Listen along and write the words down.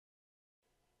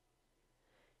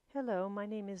Hello, my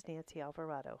name is Nancy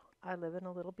Alvarado. I live in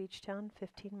a little beach town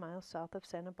 15 miles south of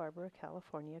Santa Barbara,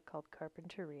 California called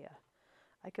Carpinteria.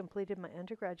 I completed my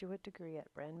undergraduate degree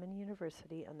at Brandman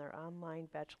University and their online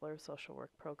Bachelor of Social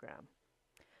Work program.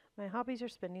 My hobbies are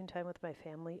spending time with my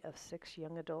family of 6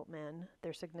 young adult men,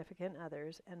 their significant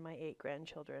others, and my 8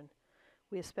 grandchildren.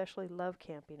 We especially love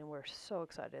camping and we're so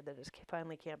excited that it's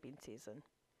finally camping season.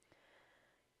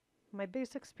 My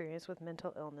biggest experience with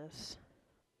mental illness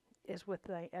is with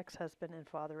my ex-husband and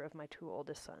father of my 2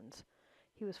 oldest sons.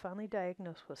 He was finally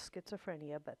diagnosed with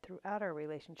schizophrenia, but throughout our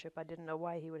relationship, I didn't know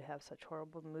why he would have such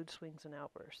horrible mood swings and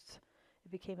outbursts.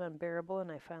 It became unbearable,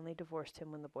 and I finally divorced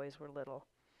him when the boys were little.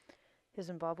 His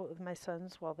involvement with my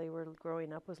sons while they were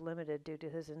growing up was limited due to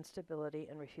his instability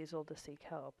and refusal to seek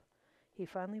help. He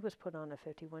finally was put on a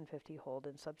 5150 hold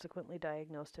and subsequently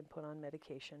diagnosed and put on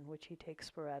medication, which he takes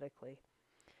sporadically.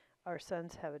 Our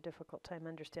sons have a difficult time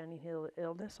understanding his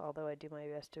illness, although I do my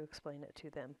best to explain it to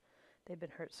them. They've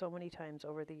been hurt so many times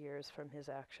over the years from his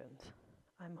actions.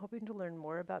 I'm hoping to learn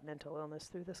more about mental illness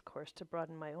through this course to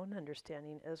broaden my own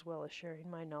understanding as well as sharing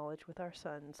my knowledge with our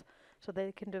sons so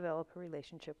they can develop a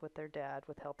relationship with their dad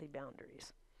with healthy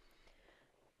boundaries.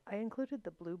 I included the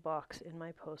blue box in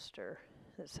my poster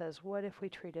that says, "What if we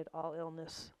treated all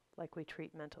illness like we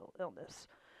treat mental illness?"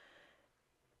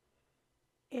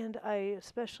 And I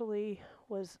especially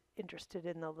was interested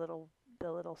in the little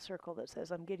circle that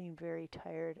says, "I'm getting very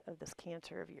tired of this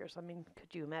cancer of yours." I mean,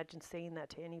 could you imagine saying that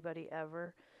to anybody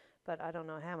ever? But I don't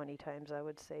know how many times I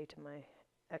would say to my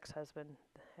ex-husband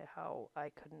how I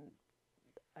couldn't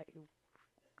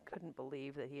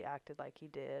believe that he acted like he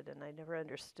did, and I never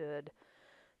understood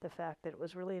the fact that it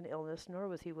was really an illness, nor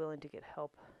was he willing to get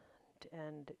help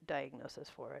and diagnosis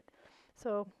for it.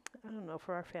 So I don't know.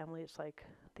 For our family, it's like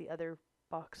the other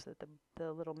box that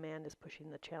the little man is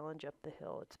pushing the challenge up the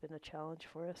hill. It's been a challenge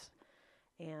for us,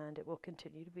 and it will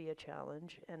continue to be a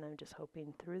challenge. And I'm just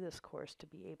hoping through this course to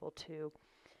be able to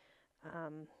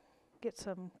um, get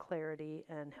some clarity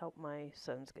and help my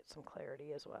sons get some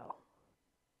clarity as well.